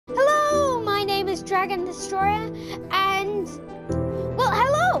Dragon Destroyer, and well,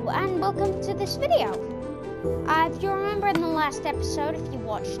 hello and welcome to this video. If you remember in the last episode, if you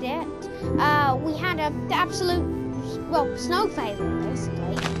watched it, we had the absolute, well, snow failure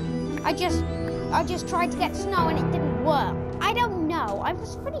basically. I just tried to get snow and it didn't work. I don't know. I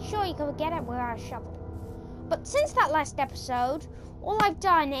was pretty sure you could get it without a shovel. But since that last episode, all I've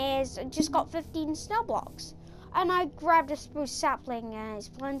done is just got 15 snow blocks. And I grabbed a spruce sapling and it's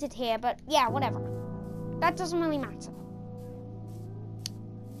planted here, but yeah, whatever. That doesn't really matter.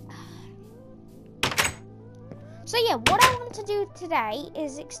 So yeah, what I want to do today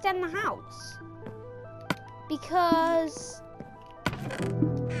is extend the house. Because,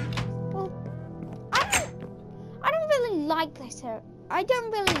 well, I don't really like this. I don't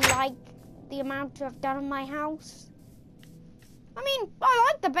really like the amount I've done on my house. I mean,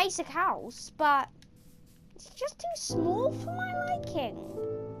 I like the basic house, but it's just too small for my liking.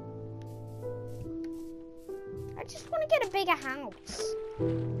 I just want to get a bigger house.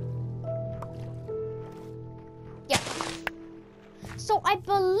 Yeah. So I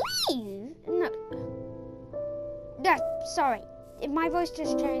believe... No, sorry. If my voice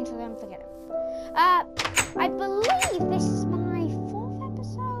just changed, then forget it. I believe this is my 4th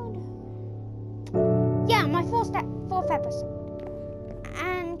episode. Yeah, my fourth episode.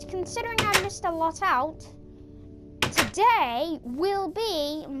 And considering I missed a lot out, today will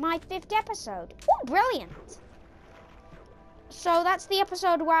be my 5th episode. Oh, brilliant. So that's the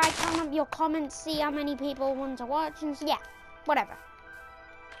episode where I count up your comments, see how many people want to watch, and yeah, whatever.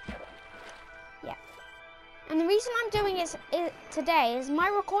 Yeah. And the reason I'm doing it today is my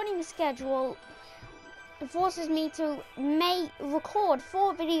recording schedule forces me to record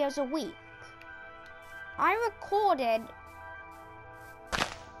 4 videos a week. I recorded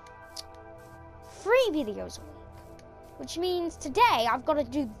 3 videos a week. Which means today I've got to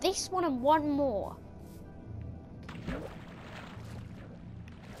do this one and one more.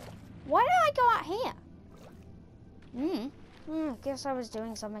 Why did I go out here? Guess I was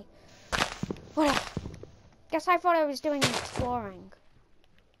doing something. Whatever. Guess I thought I was doing exploring.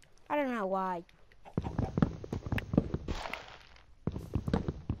 I don't know why.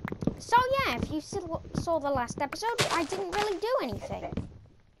 So yeah, if you saw the last episode, I didn't really do anything.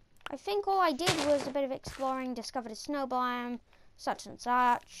 I think all I did was a bit of exploring, discovered a snow biome, such and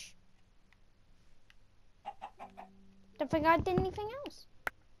such. Don't think I did anything else.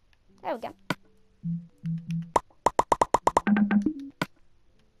 There we go.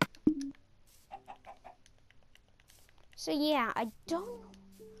 So yeah, I don't know.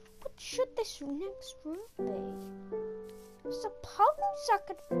 What should this next room be? I suppose I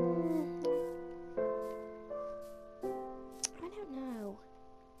could... I don't know.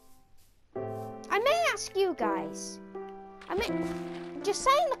 I may ask you guys, just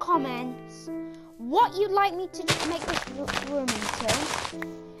say in the comments what you'd like me to make this room into,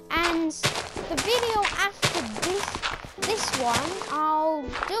 and the video after this one, I'll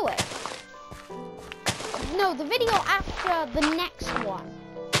do it. No, the video after the next one,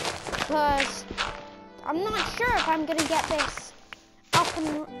 because I'm not sure if I'm gonna get this up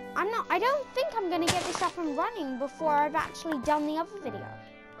and I don't think I'm gonna get this up and running before I've actually done the other video.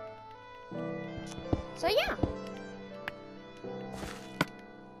 So yeah.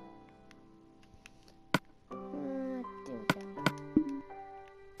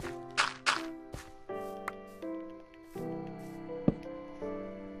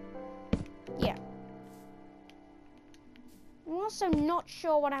 Yeah. I'm also not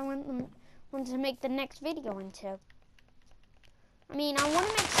sure what I want to make the next video into. I mean, I want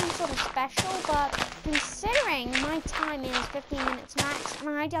to make some sort of special, but considering my time is 15 minutes max, and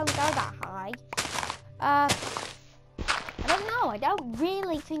I don't go that high, I don't know. I don't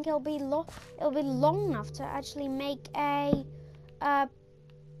really think it'll be long enough to actually make a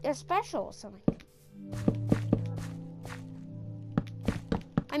special or something.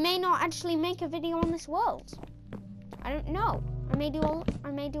 I may not actually make a video on this world. I don't know. I may do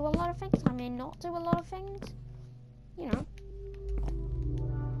a lot of things. I may not do a lot of things. You know.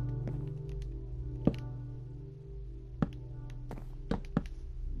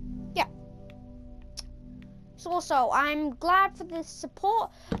 So also, I'm glad for the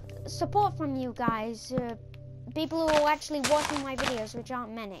support from you guys, people who are actually watching my videos, which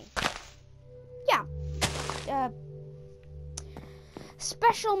aren't many. Yeah.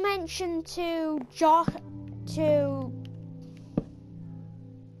 Special mention to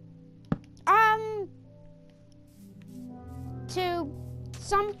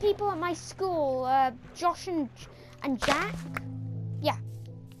some people at my school, Josh and Jack. Yeah.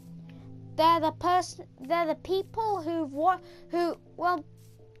 They're the people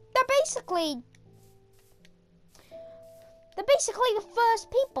they're basically They're basically the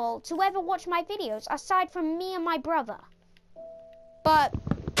first people to ever watch my videos, aside from me and my brother. But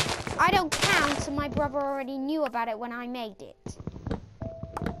I don't count, and my brother already knew about it when I made it.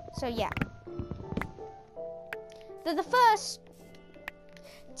 So yeah. They're the first...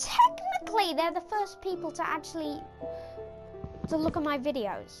 Technically, they're the first people to actually... to look at my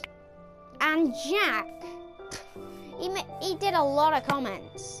videos. And Jack... He did a lot of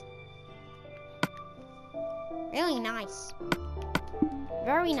comments. Really nice.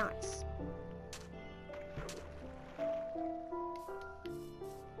 Very nice.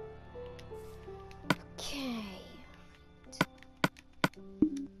 Okay.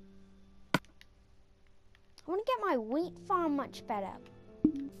 I want to get my wheat farm much better.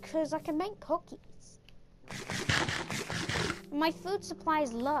 Because I can make cookies. My food supply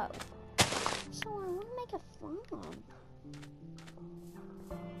is low. So I want to make a farm.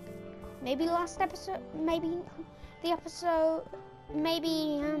 Maybe next episode,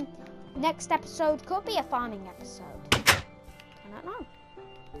 next episode could be a farming episode. I don't know.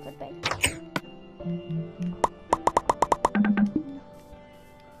 Could be.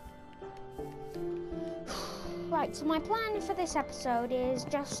 Right, so my plan for this episode is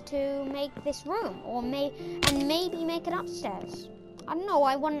just to make this room, and maybe make it upstairs. I don't know.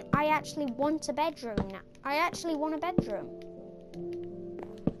 I actually want a bedroom now. I actually want a bedroom.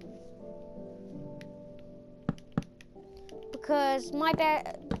 Because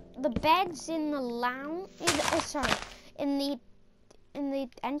the beds in the lounge, in the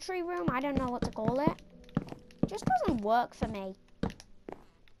entry room, I don't know what to call it, just doesn't work for me.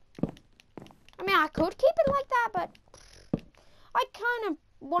 I mean, I could keep it like that, but I kind of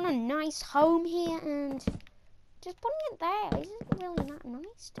want a nice home here, and just putting it there isn't really that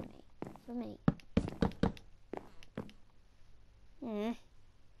nice to me, for me. Need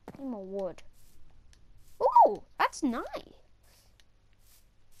more wood. Ooh, that's nice.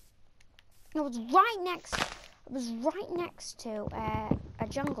 It was right next to a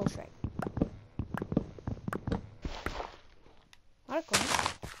jungle tree. Not cool.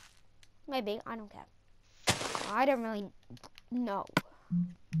 Maybe, I don't care. I don't really know.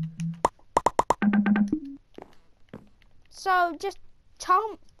 So just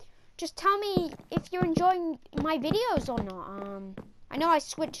tell me if you're enjoying my videos or not. I know I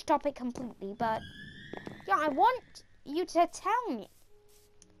switched topic completely, but yeah, I want you to tell me.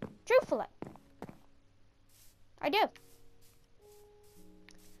 Truthfully. I do.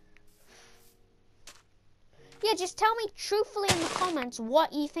 Yeah, just tell me truthfully in the comments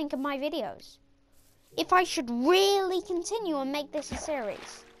what you think of my videos. If I should really continue and make this a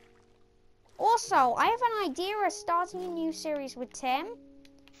series. Also, I have an idea of starting a new series with Tim.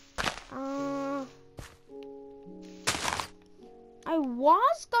 I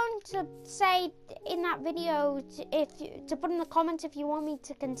was going to say in that video to put in the comments if you want me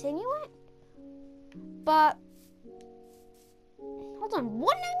to continue it. But hold on,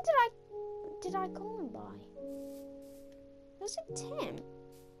 what name did I call him by? Was it Tim?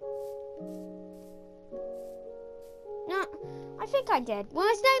 No, I think I did. Well,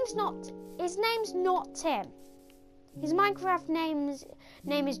 his name's not Tim. His Minecraft name is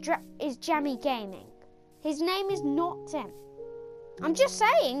Jammy Gaming. His name is not Tim. I'm just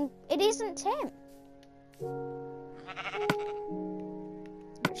saying, it isn't Tim.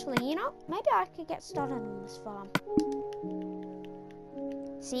 Actually, you know, maybe I could get started on this farm.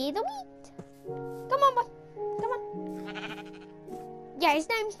 See the wheat? Come on, boy. Come on. Yeah, his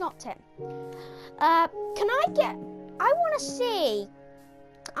name's not Tim. I want to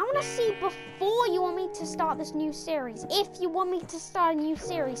see before you want me to start this new series, if you want me to start a new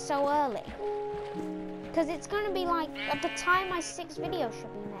series so early. Because it's going to be like, at the time my 6th video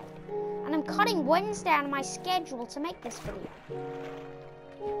should be made. And I'm cutting Wednesday out of my schedule to make this video.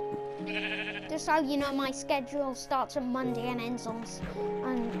 Just so you know, my schedule starts on Monday and ends on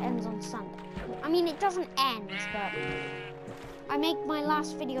Sunday. I mean, it doesn't end, but I make my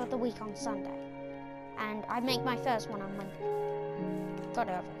last video of the week on Sunday. And I make my first one on Monday. God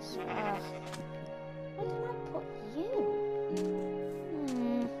over this. Where can I put you?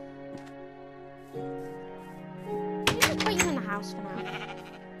 Put you in the house for now.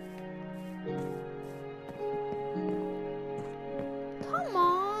 Come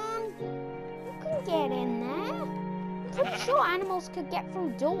on! You can get in there. I'm pretty sure animals could get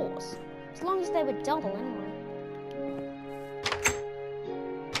through doors. As long as they were double anyway.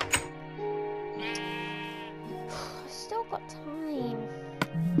 I've still got time.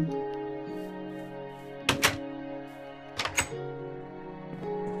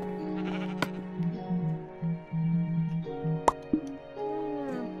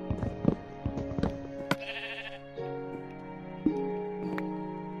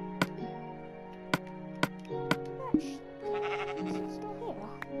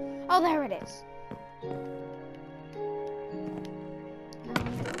 Oh, there it is.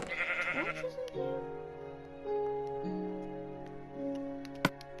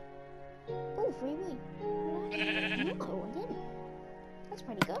 Oh, free wheat. No, I didn't. That's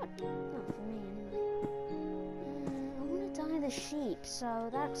pretty good. Not for me, anyway. I want to dye the sheep, so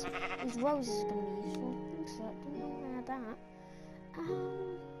that's... These roses are going to be useful. Thanks, sir. Didn't know I had that.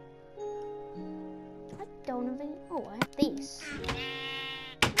 I don't have any... Oh, I have these.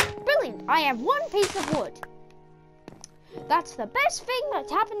 Brilliant! I have 1 piece of wood. That's the best thing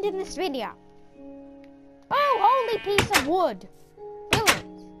that's happened in this video. Oh, holy piece of wood.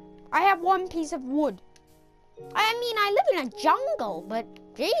 Brilliant. I have 1 piece of wood. I mean, I live in a jungle, but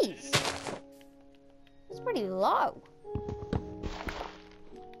jeez. It's pretty low.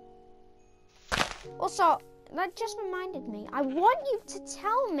 Also, that just reminded me. I want you to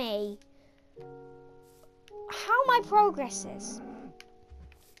tell me how my progress is.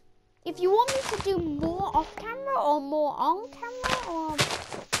 If you want me to do more off camera or more on camera or...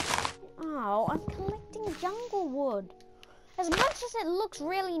 Oh, I'm collecting jungle wood. As much as it looks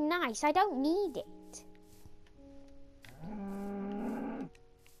really nice, I don't need it.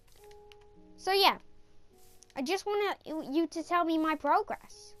 So yeah, I just want you to tell me my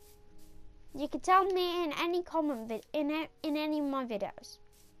progress. You can tell me in any comment in any of my videos.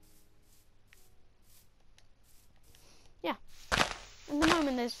 Yeah. At the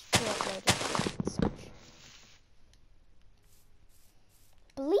moment, there's 2 uploaded.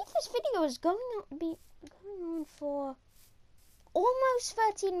 I believe this video is going on for almost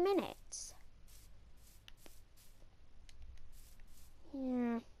 13 minutes.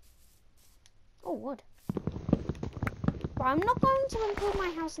 Yeah. Oh, wood. But I'm not going to improve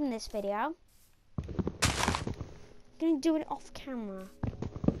my house in this video. I'm going to do it off camera.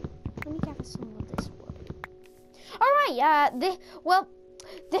 Let me gather some of this wood. Alright,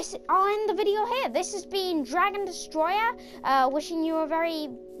 I'll end the video here. This has been Dragon Destroyer, wishing you a very,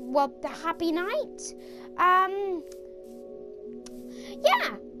 happy night.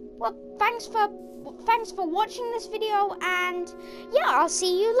 Yeah, well, thanks for watching this video, and yeah, I'll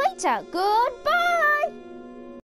see you later. Goodbye!